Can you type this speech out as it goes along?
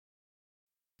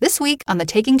This week on the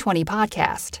Taking 20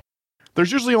 podcast.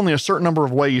 There's usually only a certain number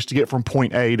of ways to get from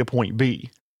point A to point B.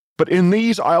 But in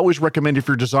these, I always recommend if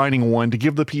you're designing one to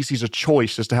give the PCs a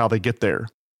choice as to how they get there.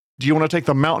 Do you want to take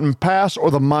the Mountain Pass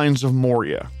or the Mines of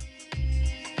Moria?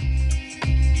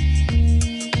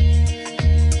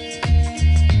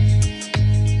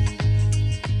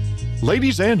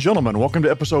 Ladies and gentlemen, welcome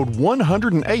to episode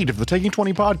 108 of the Taking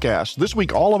 20 podcast. This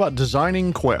week all about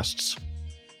designing quests.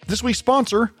 This week's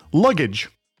sponsor, Luggage.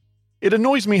 It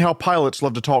annoys me how pilots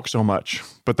love to talk so much,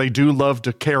 but they do love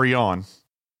to carry on.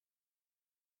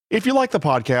 If you like the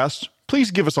podcast, please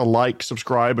give us a like,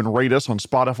 subscribe, and rate us on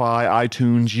Spotify,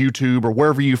 iTunes, YouTube, or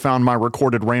wherever you found my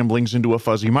recorded ramblings into a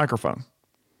fuzzy microphone.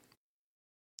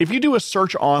 If you do a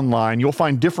search online, you'll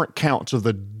find different counts of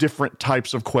the different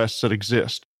types of quests that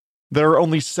exist. There are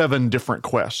only 7 different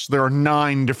quests. There are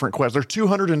 9 different quests. There are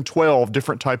 212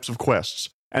 different types of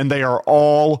quests, and they are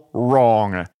all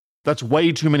wrong. That's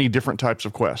way too many different types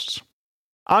of quests.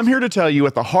 I'm here to tell you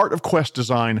at the heart of quest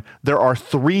design, there are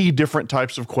 3 different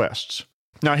types of quests.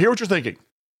 Now, hear what you're thinking.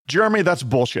 Jeremy, that's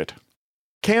bullshit.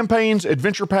 Campaigns,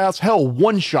 adventure paths, hell,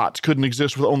 one-shots couldn't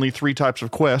exist with only 3 types of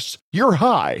quests. You're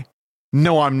high.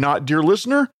 No, I'm not, dear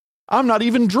listener. I'm not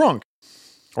even drunk.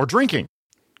 Or drinking.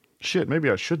 Shit, maybe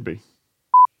I should be.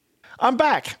 I'm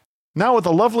back. Now with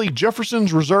a lovely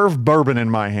Jefferson's Reserve bourbon in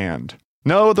my hand.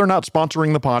 No, they're not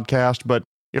sponsoring the podcast, but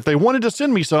if they wanted to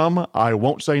send me some, I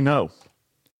won't say no.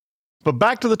 But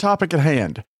back to the topic at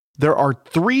hand. There are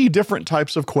 3 different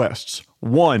types of quests.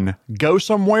 1, go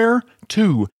somewhere.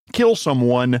 2, kill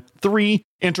someone. 3,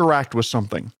 interact with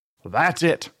something. That's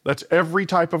it. That's every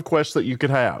type of quest that you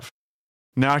could have.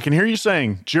 Now I can hear you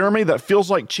saying, Jeremy, that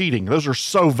feels like cheating. Those are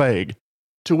so vague.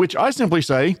 To which I simply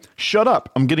say, shut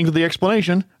up. I'm getting to the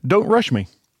explanation. Don't rush me.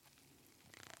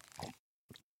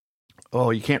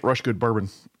 Oh, you can't rush good bourbon.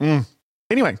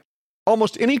 Anyway,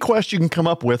 almost any quest you can come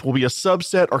up with will be a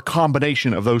subset or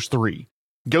combination of those 3.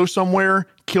 Go somewhere,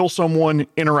 kill someone,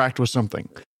 interact with something.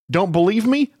 Don't believe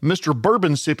me? Mr.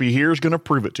 Bourbon Sippy here is going to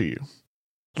prove it to you.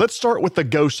 Let's start with the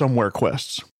go somewhere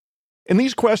quests. In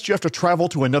these quests, you have to travel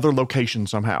to another location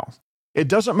somehow. It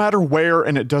doesn't matter where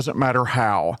and it doesn't matter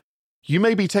how. You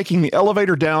may be taking the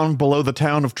elevator down below the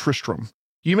town of Tristram.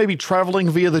 You may be traveling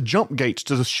via the jump gates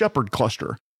to the Shepherd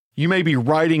Cluster. You may be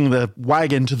riding the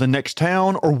wagon to the next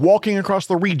town or walking across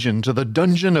the region to the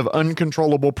Dungeon of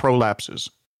Uncontrollable Prolapses.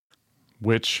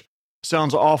 Which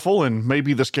sounds awful and may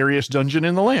be the scariest dungeon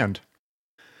in the land.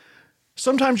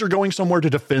 Sometimes you're going somewhere to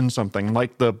defend something,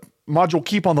 like the module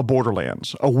Keep on the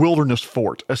Borderlands, a wilderness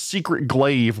fort, a secret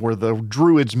glaive where the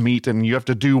druids meet and you have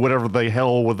to do whatever the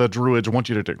hell the druids want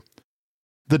you to do.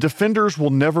 The defenders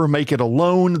will never make it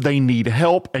alone, they need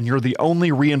help, and you're the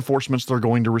only reinforcements they're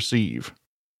going to receive.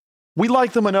 We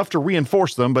like them enough to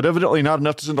reinforce them, but evidently not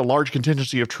enough to send a large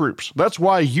contingency of troops. That's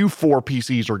why you 4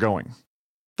 PCs are going.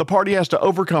 The party has to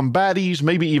overcome baddies,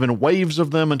 maybe even waves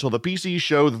of them, until the PCs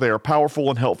show that they are powerful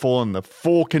and helpful and the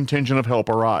full contingent of help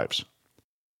arrives.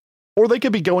 Or they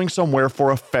could be going somewhere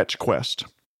for a fetch quest.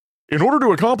 In order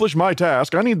to accomplish my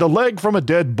task, I need the leg from a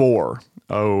dead boar.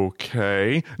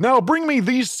 Okay, now bring me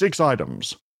these 6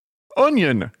 items.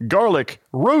 Onion, garlic,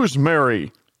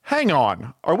 rosemary. Hang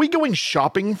on, are we going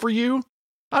shopping for you?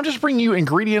 I'm just bringing you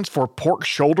ingredients for pork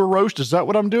shoulder roast, is that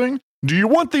what I'm doing? Do you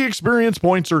want the experience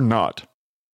points or not?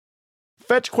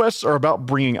 Fetch quests are about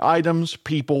bringing items,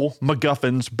 people,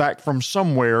 MacGuffins back from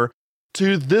somewhere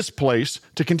to this place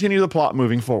to continue the plot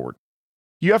moving forward.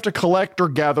 You have to collect or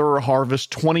gather or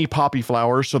harvest 20 poppy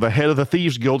flowers so the head of the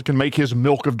Thieves Guild can make his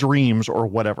milk of dreams or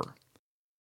whatever.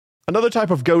 Another type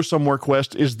of go somewhere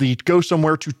quest is the go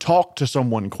somewhere to talk to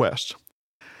someone quest.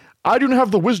 I do not have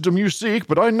the wisdom you seek,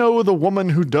 but I know the woman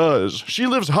who does. She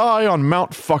lives high on Mount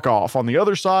Fuckoff on the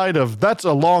other side of That's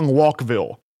a Long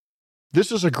Walkville.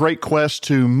 This is a great quest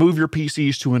to move your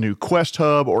PCs to a new quest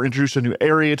hub or introduce a new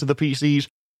area to the PCs,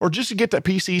 or just to get the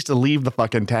PCs to leave the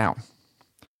fucking town.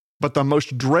 But the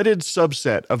most dreaded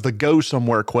subset of the go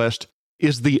somewhere quest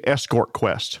is the escort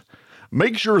quest.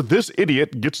 Make sure this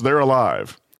idiot gets there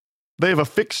alive. They have a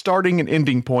fixed starting and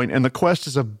ending point, and the quest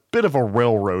is a bit of a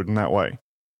railroad in that way.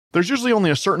 There's usually only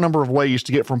a certain number of ways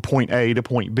to get from point A to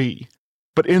point B.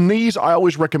 But in these, I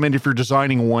always recommend if you're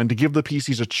designing one to give the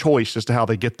PCs a choice as to how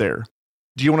they get there.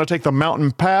 Do you want to take the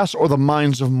Mountain Pass or the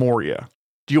Mines of Moria?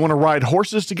 Do you want to ride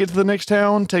horses to get to the next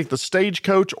town, take the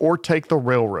stagecoach, or take the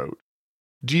railroad?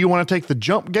 Do you want to take the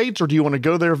jump gates or do you want to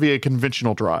go there via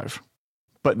conventional drive?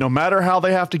 But no matter how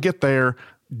they have to get there,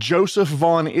 Joseph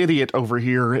Von Idiot over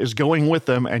here is going with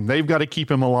them and they've got to keep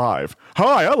him alive.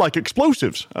 Hi, I like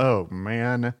explosives. Oh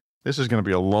man, this is going to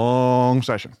be a long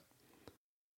session.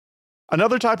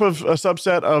 Another type of a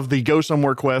subset of the Go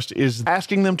Somewhere quest is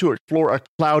asking them to explore a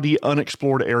cloudy,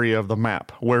 unexplored area of the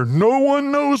map where no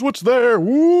one knows what's there.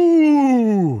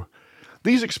 Woo!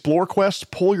 These explore quests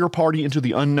pull your party into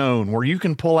the unknown where you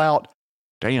can pull out,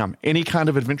 any kind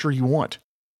of adventure you want.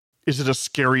 Is it a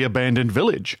scary abandoned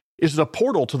village? Is it a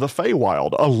portal to the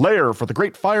Feywild, a lair for the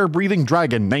great fire-breathing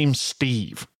dragon named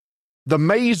Steve? The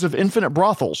maze of infinite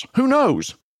brothels? Who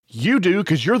knows? You do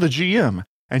because you're the GM,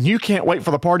 and you can't wait for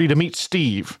the party to meet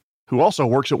Steve, who also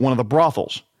works at one of the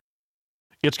brothels.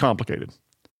 It's complicated.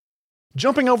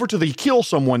 Jumping over to the kill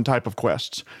someone type of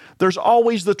quests, there's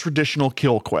always the traditional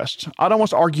kill quests. I'd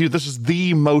almost argue this is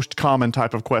the most common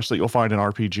type of quest that you'll find in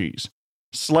RPGs.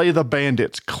 Slay the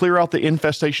bandits, clear out the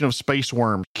infestation of space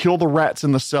worms, kill the rats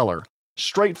in the cellar.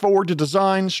 Straightforward to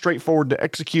design, straightforward to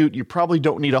execute. You probably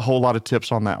don't need a whole lot of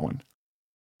tips on that one.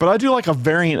 But I do like a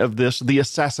variant of this, the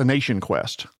assassination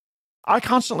quest. I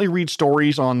constantly read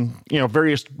stories on,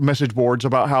 various message boards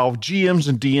about how GMs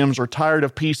and DMs are tired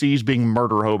of PCs being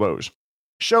murder hobos.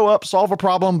 Show up, solve a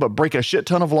problem, but break a shit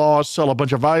ton of laws, sell a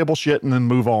bunch of valuable shit, and then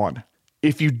move on.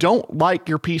 If you don't like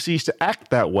your PCs to act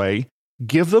that way,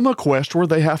 give them a quest where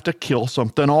they have to kill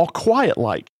something all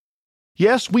quiet-like.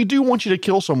 Yes, we do want you to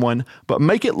kill someone, but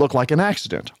make it look like an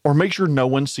accident, or make sure no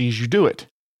one sees you do it.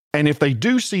 And if they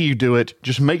do see you do it,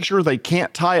 just make sure they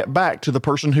can't tie it back to the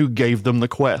person who gave them the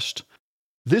quest.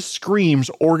 This screams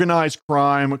organized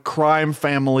crime, crime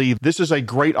family. This is a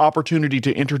great opportunity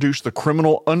to introduce the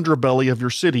criminal underbelly of your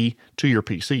city to your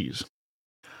PCs.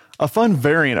 A fun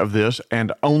variant of this,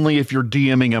 and only if you're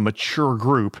DMing a mature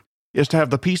group, is to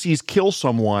have the PCs kill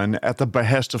someone at the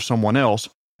behest of someone else,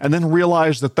 and then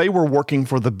realize that they were working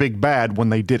for the big bad when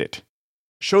they did it.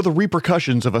 Show the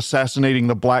repercussions of assassinating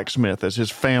the blacksmith as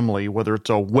his family, whether it's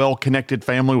a well-connected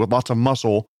family with lots of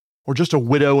muscle, or just a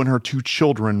widow and her 2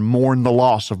 children mourn the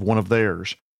loss of one of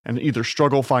theirs, and either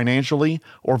struggle financially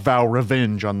or vow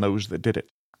revenge on those that did it.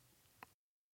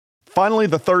 Finally,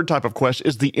 the third type of quest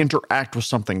is the interact with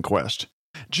something quest.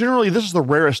 Generally, this is the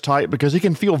rarest type because it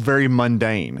can feel very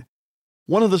mundane.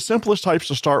 One of the simplest types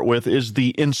to start with is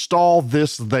the install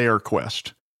this there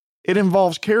quest. It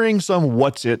involves carrying some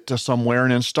what's-it to somewhere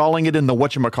and installing it in the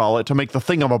whatchamacallit to make the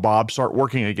thingamabob start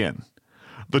working again.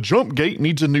 The jump gate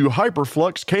needs a new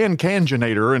hyperflux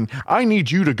canginator, and I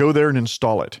need you to go there and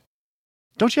install it.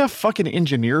 Don't you have fucking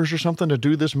engineers or something to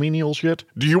do this menial shit?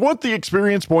 Do you want the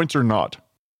experience points or not?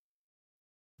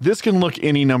 This can look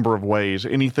any number of ways,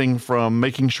 anything from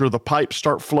making sure the pipes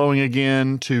start flowing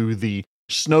again, to the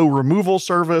snow removal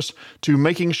service, to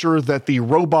making sure that the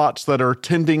robots that are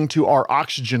tending to our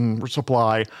oxygen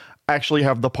supply actually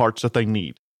have the parts that they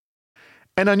need.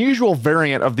 An unusual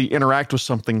variant of the interact with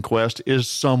something quest is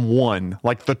someone,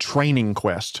 like the training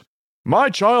quest. My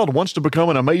child wants to become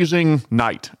an amazing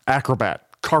knight, acrobat,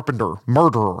 carpenter,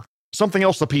 murderer, something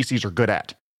else the PCs are good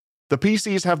at. The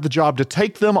PCs have the job to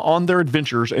take them on their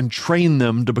adventures and train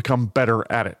them to become better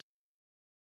at it.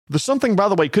 The something, by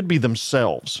the way, could be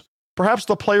themselves. Perhaps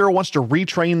the player wants to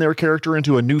retrain their character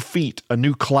into a new feat, a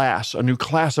new class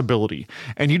ability,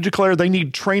 and you declare they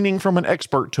need training from an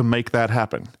expert to make that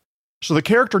happen. So the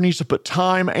character needs to put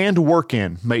time and work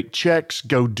in, make checks,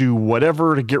 go do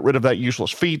whatever to get rid of that useless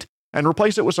feat, and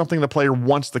replace it with something the player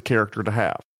wants the character to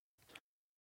have.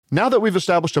 Now that we've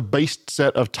established a base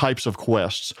set of types of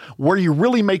quests, where you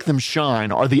really make them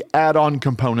shine are the add-on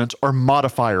components or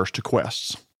modifiers to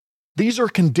quests. These are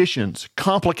conditions,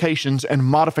 complications, and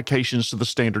modifications to the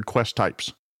standard quest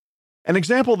types. An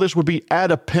example of this would be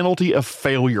add a penalty of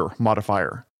failure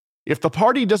modifier. If the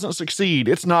party doesn't succeed,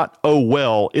 it's not oh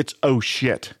well, it's oh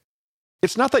shit.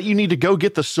 It's not that you need to go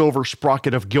get the silver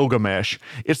sprocket of Gilgamesh,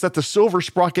 it's that the silver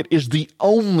sprocket is the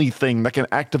only thing that can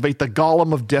activate the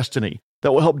Golem of Destiny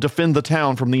that will help defend the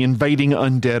town from the invading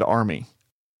undead army.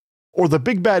 Or the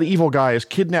big bad evil guy has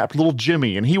kidnapped little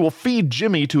Jimmy, and he will feed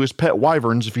Jimmy to his pet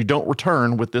wyverns if you don't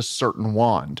return with this certain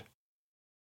wand.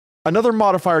 Another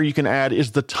modifier you can add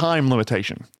is the time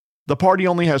limitation. The party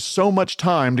only has so much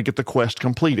time to get the quest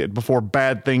completed before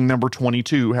bad thing number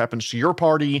 22 happens to your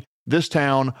party, this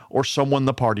town, or someone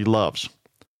the party loves.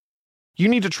 You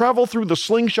need to travel through the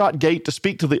slingshot gate to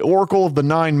speak to the Oracle of the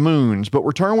Nine Moons, but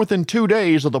return within 2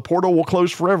 days or the portal will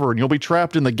close forever and you'll be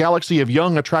trapped in the galaxy of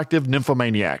young, attractive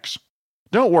nymphomaniacs.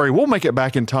 Don't worry, we'll make it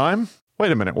back in time.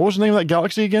 Wait a minute, what was the name of that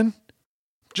galaxy again?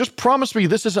 Just promise me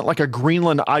this isn't like a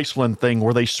Greenland, Iceland thing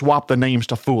where they swap the names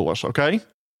to fool us, okay?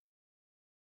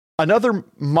 Another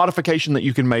modification that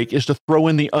you can make is to throw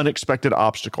in the unexpected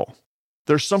obstacle.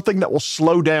 There's something that will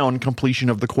slow down completion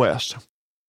of the quest.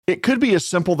 It could be as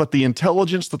simple that the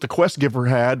intelligence that the quest giver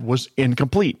had was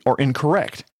incomplete or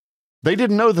incorrect. They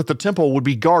didn't know that the temple would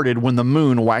be guarded when the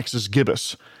moon waxes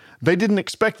gibbous. They didn't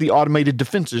expect the automated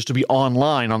defenses to be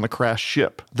online on the crashed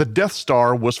ship. The Death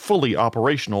Star was fully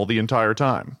operational the entire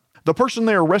time. The person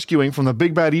they are rescuing from the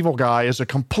big bad evil guy is a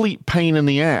complete pain in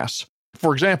the ass.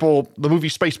 For example, the movie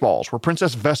Spaceballs, where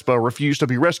Princess Vespa refused to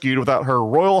be rescued without her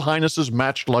Royal Highness's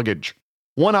matched luggage,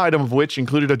 one item of which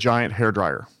included a giant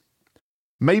hairdryer.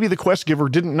 Maybe the quest giver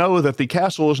didn't know that the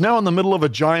castle is now in the middle of a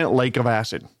giant lake of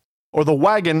acid. Or the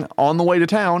wagon on the way to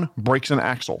town breaks an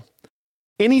axle.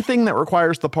 Anything that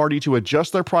requires the party to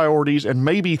adjust their priorities and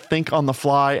maybe think on the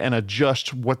fly and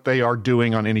adjust what they are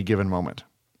doing on any given moment.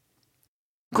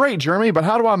 Great, Jeremy, but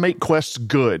how do I make quests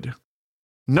good?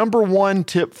 Number one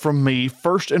tip from me,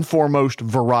 first and foremost,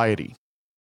 variety.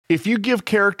 If you give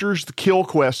characters the kill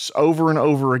quests over and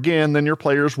over again, then your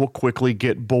players will quickly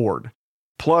get bored.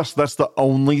 Plus, that's the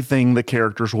only thing the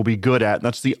characters will be good at, and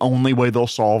that's the only way they'll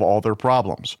solve all their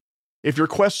problems. If your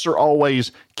quests are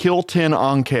always kill 10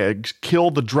 Ankegs, kill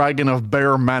the dragon of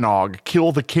Bear Manog,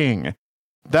 kill the king,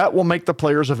 that will make the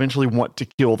players eventually want to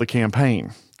kill the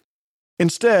campaign.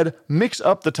 Instead, mix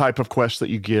up the type of quests that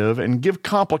you give and give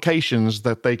complications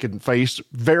that they can face,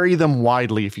 vary them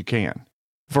widely if you can.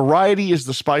 Variety is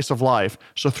the spice of life,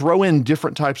 so throw in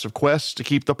different types of quests to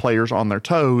keep the players on their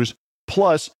toes,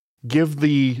 plus give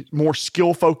the more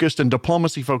skill-focused and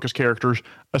diplomacy-focused characters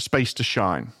a space to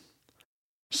shine.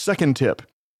 Second tip,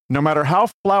 no matter how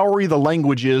flowery the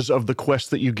language is of the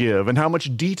quest that you give and how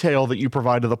much detail that you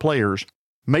provide to the players,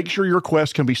 make sure your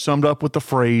quest can be summed up with the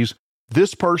phrase,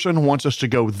 "This person wants us to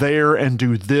go there and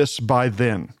do this by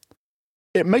then."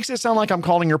 It makes it sound like I'm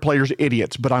calling your players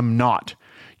idiots, but I'm not.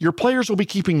 Your players will be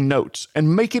keeping notes,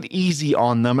 and make it easy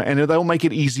on them, and they'll make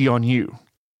it easy on you.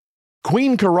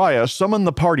 Queen Karaya summoned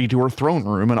the party to her throne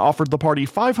room and offered the party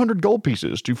 500 gold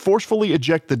pieces to forcefully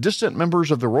eject the distant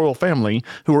members of the royal family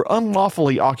who were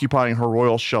unlawfully occupying her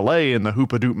royal chalet in the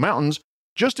Hoopadoop Mountains,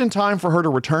 just in time for her to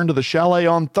return to the chalet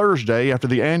on Thursday after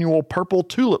the annual Purple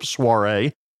Tulip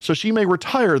Soiree, so she may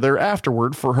retire there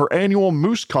afterward for her annual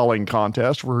moose calling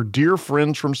contest for her dear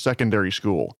friends from secondary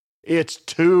school. It's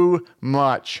too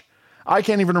much. I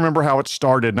can't even remember how it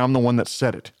started, and I'm the one that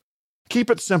said it.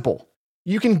 Keep it simple.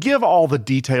 You can give all the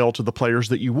detail to the players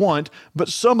that you want, but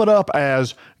sum it up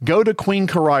as, go to Queen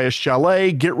Karaya's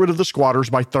chalet, get rid of the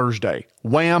squatters by Thursday.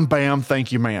 Wham, bam,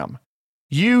 thank you, ma'am.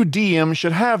 You, DM,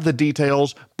 should have the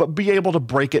details, but be able to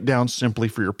break it down simply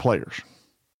for your players.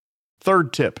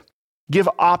 Third tip, give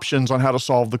options on how to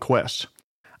solve the quest.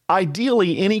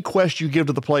 Ideally, any quest you give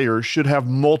to the players should have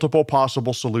multiple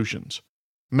possible solutions.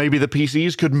 Maybe the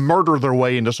PCs could murder their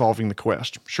way into solving the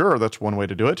quest. Sure, that's one way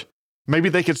to do it. Maybe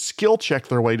they could skill check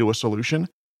their way to a solution.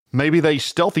 Maybe they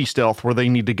stealth where they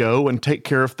need to go and take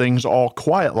care of things all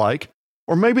quiet-like.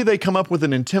 Or maybe they come up with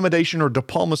an intimidation or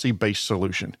diplomacy-based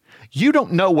solution. You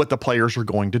don't know what the players are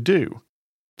going to do.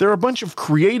 They're a bunch of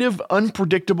creative,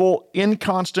 unpredictable,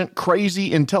 inconstant,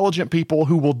 crazy, intelligent people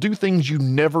who will do things you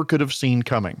never could have seen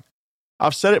coming.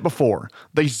 I've said it before.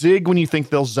 They zig when you think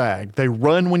they'll zag. They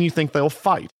run when you think they'll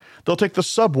fight. They'll take the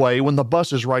subway when the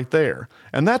bus is right there.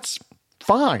 And that's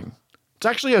fine. It's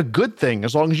actually a good thing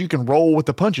as long as you can roll with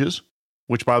the punches,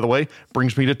 which, by the way,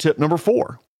 brings me to tip number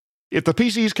 4. If the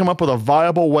PCs come up with a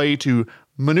viable way to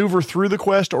maneuver through the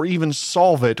quest or even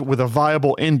solve it with a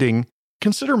viable ending,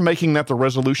 consider making that the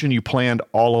resolution you planned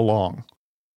all along.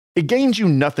 It gains you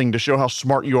nothing to show how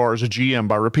smart you are as a GM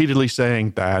by repeatedly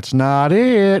saying, "That's not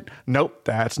it. Nope,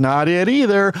 that's not it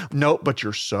either. Nope, but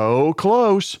you're so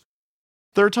close."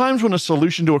 There are times when a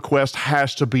solution to a quest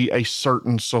has to be a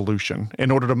certain solution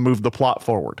in order to move the plot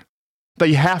forward.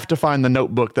 They have to find the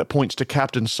notebook that points to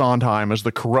Captain Sondheim as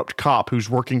the corrupt cop who's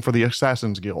working for the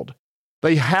Assassin's Guild.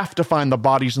 They have to find the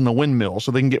bodies in the windmill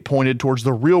so they can get pointed towards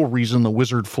the real reason the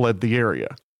wizard fled the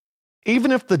area.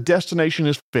 Even if the destination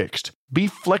is fixed, be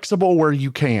flexible where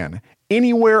you can.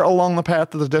 Anywhere along the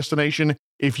path to the destination,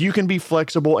 if you can be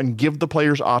flexible and give the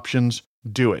players options,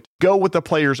 do it. Go with the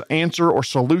player's answer or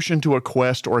solution to a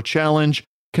quest or a challenge.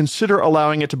 Consider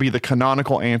allowing it to be the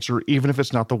canonical answer, even if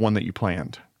it's not the one that you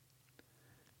planned.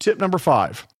 Tip number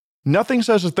 5. Nothing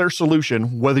says that their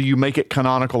solution, whether you make it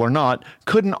canonical or not,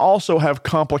 couldn't also have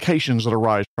complications that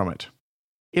arise from it.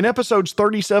 In episodes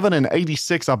 37 and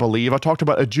 86, I believe, I talked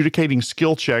about adjudicating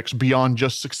skill checks beyond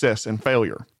just success and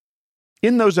failure.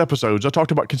 In those episodes, I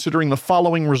talked about considering the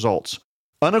following results: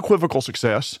 unequivocal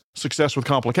success, success with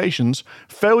complications,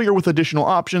 failure with additional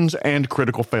options, and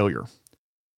critical failure.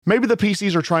 Maybe the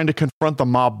PCs are trying to confront the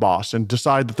mob boss and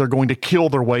decide that they're going to kill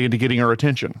their way into getting our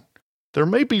attention. There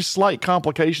may be slight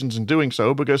complications in doing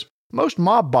so because most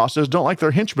mob bosses don't like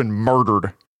their henchmen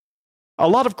murdered. A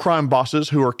lot of crime bosses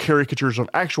who are caricatures of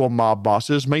actual mob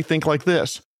bosses may think like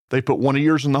this. They put one of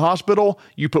yours in the hospital,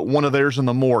 you put one of theirs in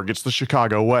the morgue. It's the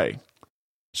Chicago way.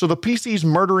 So the PCs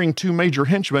murdering 2 major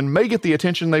henchmen may get the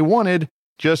attention they wanted,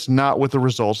 just not with the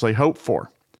results they hoped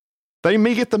for. They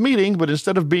may get the meeting, but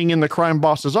instead of being in the crime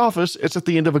boss's office, it's at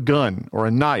the end of a gun, or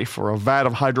a knife, or a vat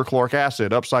of hydrochloric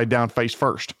acid upside down face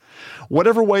first.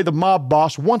 Whatever way the mob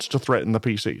boss wants to threaten the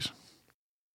PCs.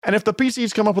 And if the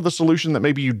PCs come up with a solution that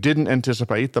maybe you didn't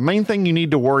anticipate, the main thing you need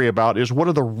to worry about is what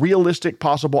are the realistic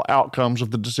possible outcomes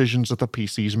of the decisions that the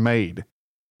PCs made.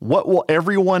 What will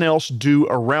everyone else do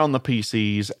around the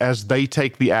PCs as they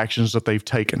take the actions that they've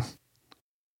taken?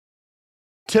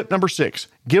 Tip number 6,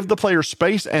 give the player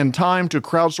space and time to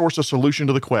crowdsource a solution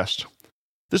to the quest.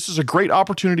 This is a great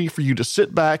opportunity for you to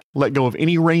sit back, let go of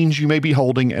any reins you may be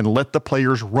holding, and let the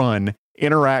players run,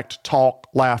 interact, talk,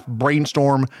 laugh,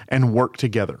 brainstorm, and work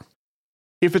together.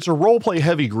 If it's a roleplay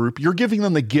heavy group, you're giving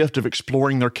them the gift of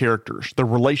exploring their characters, their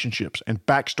relationships, and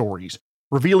backstories,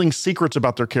 revealing secrets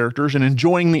about their characters, and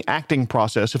enjoying the acting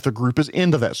process if the group is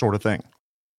into that sort of thing.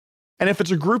 And if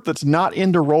it's a group that's not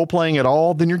into role-playing at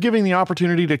all, then you're giving the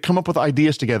opportunity to come up with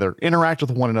ideas together, interact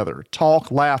with one another, talk,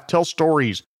 laugh, tell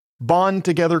stories, bond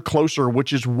together closer,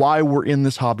 which is why we're in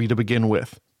this hobby to begin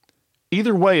with.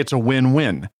 Either way, it's a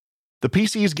win-win. The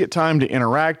PCs get time to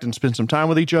interact and spend some time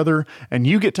with each other, and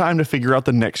you get time to figure out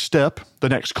the next step, the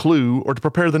next clue, or to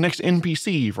prepare the next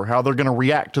NPC for how they're going to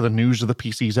react to the news of the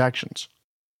PC's actions.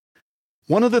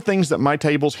 One of the things that my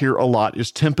tables hear a lot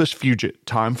is Tempus Fugit,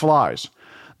 time flies.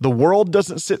 The world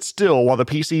doesn't sit still while the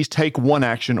PCs take one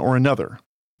action or another.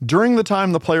 During the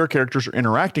time the player characters are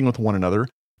interacting with one another,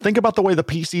 think about the way the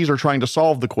PCs are trying to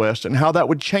solve the quest and how that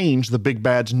would change the big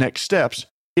bad's next steps,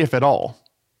 if at all.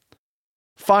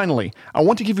 Finally, I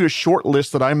want to give you a short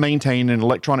list that I maintain in an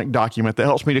electronic document that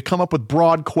helps me to come up with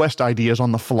broad quest ideas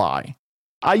on the fly.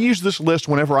 I use this list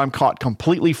whenever I'm caught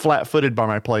completely flat-footed by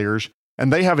my players,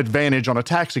 and they have advantage on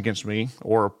attacks against me,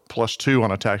 or +2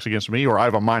 on attacks against me, or I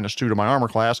have a -2 to my armor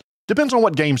class. Depends on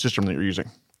what game system that you're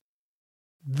using.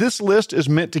 This list is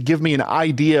meant to give me an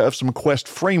idea of some quest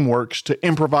frameworks to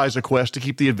improvise a quest to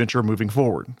keep the adventure moving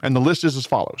forward. And the list is as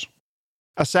follows.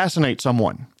 Assassinate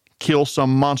someone. Kill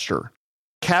some monster.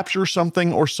 Capture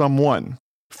something or someone.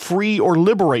 Free or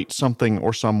liberate something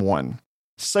or someone.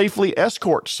 Safely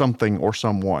escort something or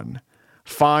someone.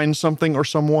 Find something or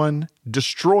someone.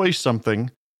 Destroy something.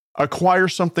 Acquire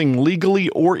something legally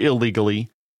or illegally.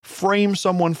 Frame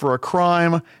someone for a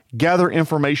crime. Gather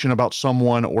information about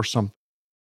someone or something.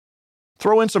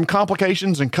 Throw in some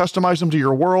complications and customize them to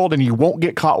your world, and you won't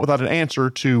get caught without an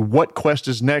answer to what quest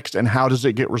is next and how does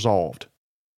it get resolved.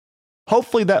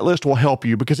 Hopefully that list will help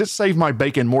you because it's saved my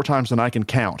bacon more times than I can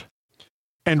count.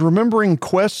 And remembering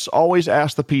quests always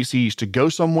ask the PCs to go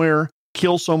somewhere,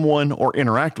 kill someone, or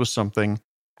interact with something,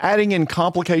 adding in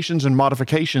complications and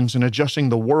modifications and adjusting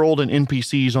the world and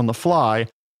NPCs on the fly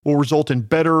will result in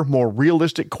better, more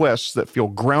realistic quests that feel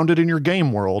grounded in your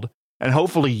game world, and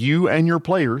hopefully you and your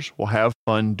players will have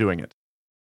fun doing it.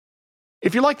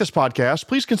 If you like this podcast,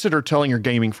 please consider telling your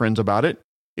gaming friends about it.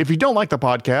 If you don't like the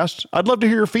podcast, I'd love to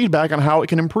hear your feedback on how it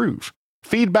can improve.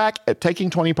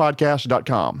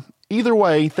 Feedback@taking20podcast.com. Either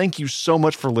way, thank you so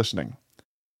much for listening.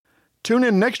 Tune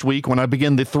in next week when I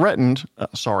begin the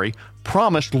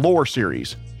Promised Lore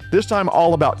series, this time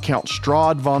all about Count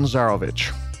Strahd von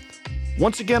Zarovich.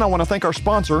 Once again, I want to thank our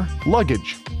sponsor,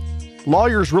 Luggage.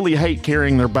 Lawyers really hate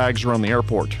carrying their bags around the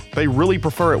airport. They really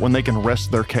prefer it when they can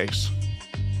rest their case.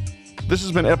 This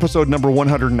has been episode number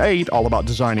 108, all about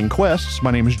designing quests.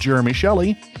 My name is Jeremy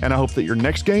Shelley, and I hope that your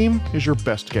next game is your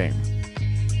best game.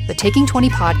 The Taking 20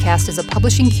 podcast is a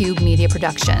Publishing Cube media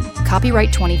production.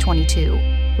 Copyright 2022.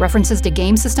 References to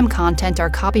game system content are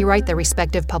copyright their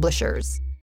respective publishers.